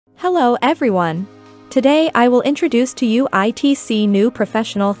Hello everyone. Today I will introduce to you ITC new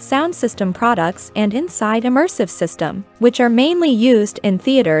professional sound system products and inside immersive system, which are mainly used in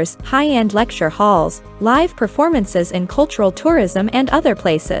theaters, high-end lecture halls, live performances in cultural tourism and other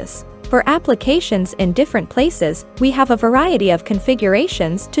places. For applications in different places, we have a variety of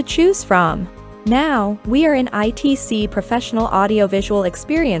configurations to choose from. Now, we are in ITC Professional Audiovisual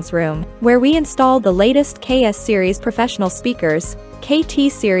Experience Room, where we installed the latest KS Series professional speakers,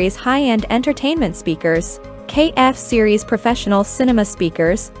 KT Series high-end entertainment speakers, KF Series professional cinema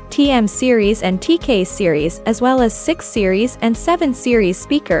speakers, TM Series and TK Series, as well as 6 Series and 7 Series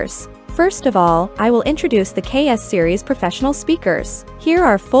speakers. First of all, I will introduce the KS Series professional speakers. Here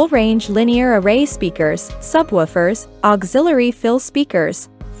are full-range linear array speakers, subwoofers, auxiliary fill speakers,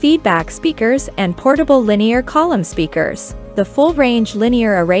 feedback speakers, and portable linear column speakers. The full-range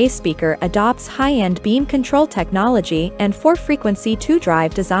linear array speaker adopts high-end beam control technology and 4-frequency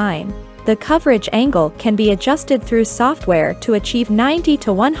 2-drive design. The coverage angle can be adjusted through software to achieve 90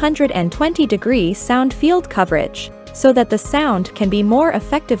 to 120 degree sound field coverage, so that the sound can be more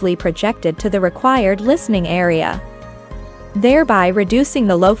effectively projected to the required listening area, thereby reducing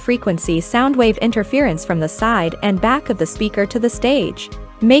the low-frequency sound wave interference from the side and back of the speaker to the stage,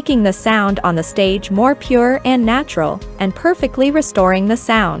 making the sound on the stage more pure and natural, and perfectly restoring the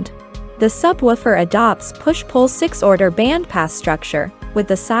sound. The subwoofer adopts push-pull 6-order bandpass structure, with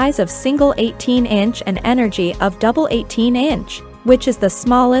the size of single 18-inch and energy of double 18-inch, which is the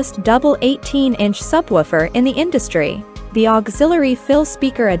smallest double 18-inch subwoofer in the industry. The auxiliary fill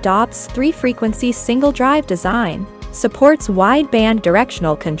speaker adopts 3-frequency single-drive design, supports wideband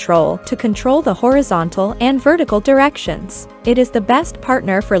directional control to control the horizontal and vertical directions. It is the best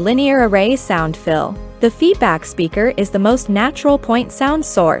partner for linear array sound fill. The feedback speaker is the most natural point sound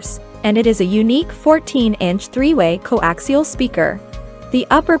source, and it is a unique 14-inch 3-way coaxial speaker. The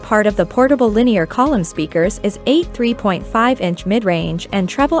upper part of the portable linear column speakers is 8 3.5-inch mid-range and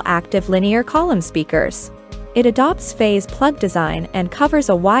treble active linear column speakers. It adopts phase plug design and covers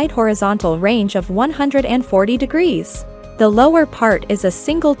a wide horizontal range of 140 degrees. The lower part is a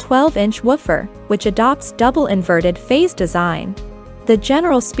single 12-inch woofer, which adopts double inverted phase design. The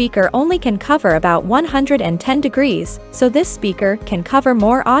general speaker only can cover about 110 degrees, so this speaker can cover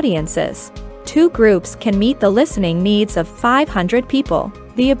more audiences. 2 groups can meet the listening needs of 500 people.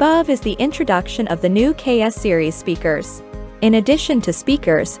 The above is the introduction of the new KS Series speakers. In addition to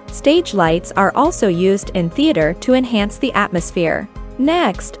speakers, stage lights are also used in theater to enhance the atmosphere.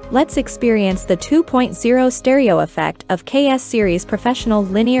 Next, let's experience the 2.0 stereo effect of KS Series professional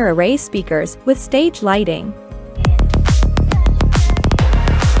linear array speakers with stage lighting.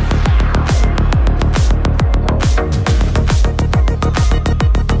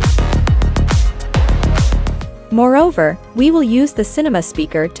 Moreover, we will use the cinema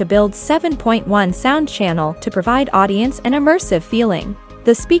speaker to build 7.1 sound channel to provide audience an immersive feeling.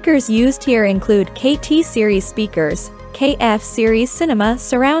 The speakers used here include KT Series speakers, KF Series cinema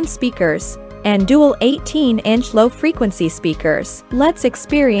surround speakers, and dual 18-inch low-frequency speakers. Let's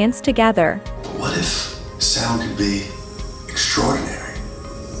experience together. But what if sound could be extraordinary?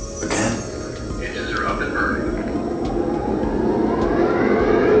 Again? Engines are up and burning.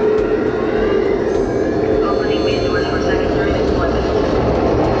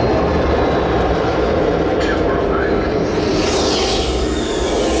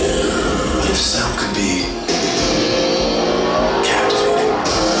 Sound could be captivating.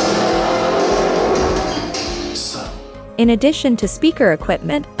 In addition to speaker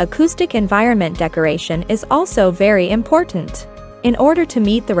equipment, acoustic environment decoration is also very important. In order to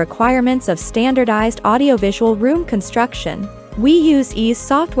meet the requirements of standardized audiovisual room construction, we use EASE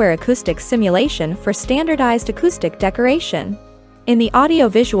software acoustic simulation for standardized acoustic decoration. In the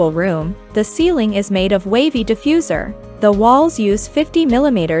audiovisual room, the ceiling is made of wavy diffuser. The walls use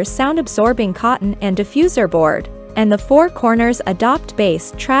 50mm sound-absorbing cotton and diffuser board, and the 4 corners adopt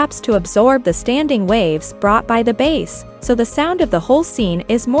bass traps to absorb the standing waves brought by the bass, so the sound of the whole scene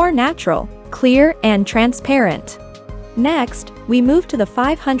is more natural, clear, and transparent. Next, we move to the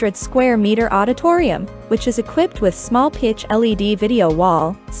 500 square meter auditorium, which is equipped with small-pitch LED video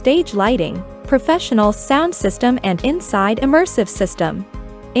wall, stage lighting, professional sound system, and inside immersive system.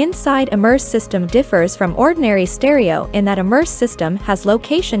 Inside immerse system differs from ordinary stereo in that immerse system has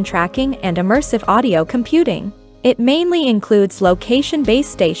location tracking and immersive audio computing. It mainly includes location base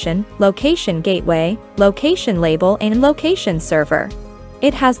station, location gateway, location label, and location server.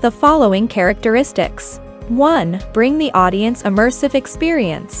 It has the following characteristics. 1. Bring the audience immersive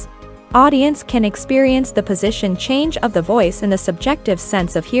experience. Audience can experience the position change of the voice in the subjective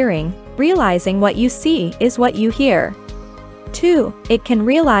sense of hearing, realizing what you see is what you hear. 2. It can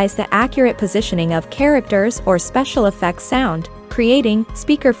realize the accurate positioning of characters or special effects sound, creating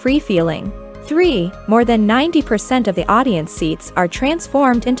speaker-free feeling. 3. More than 90% of the audience seats are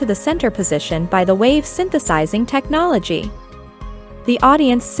transformed into the center position by the wave synthesizing technology. The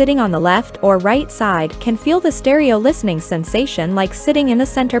audience sitting on the left or right side can feel the stereo listening sensation like sitting in the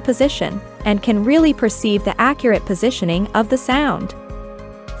center position, and can really perceive the accurate positioning of the sound.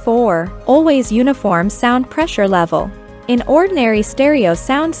 4. Always uniform sound pressure level. In ordinary stereo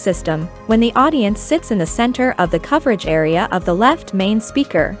sound system, when the audience sits in the center of the coverage area of the left main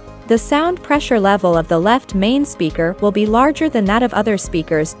speaker, the sound pressure level of the left main speaker will be larger than that of other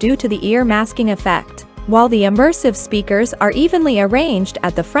speakers due to the ear masking effect, while the immersive speakers are evenly arranged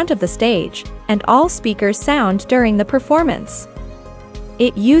at the front of the stage, and all speakers sound during the performance.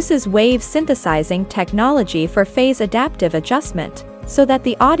 It uses wave synthesizing technology for phase adaptive adjustment, so that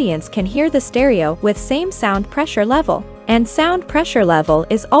the audience can hear the stereo with same sound pressure level, and sound pressure level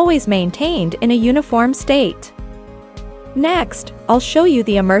is always maintained in a uniform state. Next, I'll show you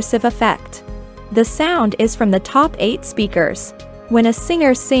the immersive effect. The sound is from the top 8 speakers. When a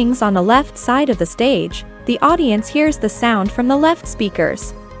singer sings on the left side of the stage, the audience hears the sound from the left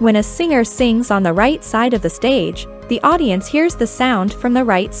speakers. When a singer sings on the right side of the stage, the audience hears the sound from the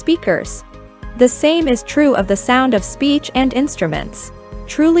right speakers. The same is true of the sound of speech and instruments.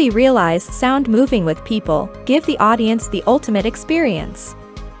 Truly realized sound moving with people give the audience the ultimate experience.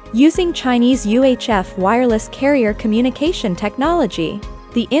 Using Chinese UHF wireless carrier communication technology,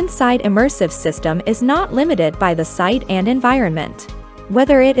 the inside immersive system is not limited by the site and environment.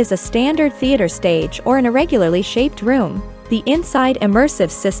 Whether it is a standard theater stage or an irregularly shaped room, the inside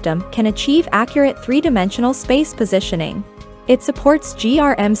immersive system can achieve accurate three-dimensional space positioning. It supports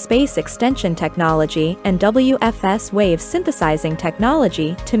GRM space extension technology and WFS wave synthesizing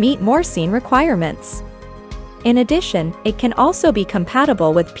technology to meet more scene requirements. In addition, it can also be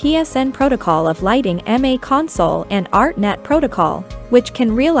compatible with PSN protocol of lighting MA console and ArtNet protocol, which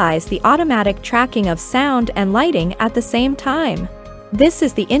can realize the automatic tracking of sound and lighting at the same time. This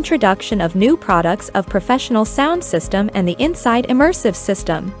is the introduction of new products of professional sound system and the inside immersive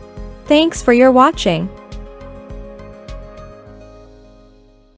system. Thanks for your watching.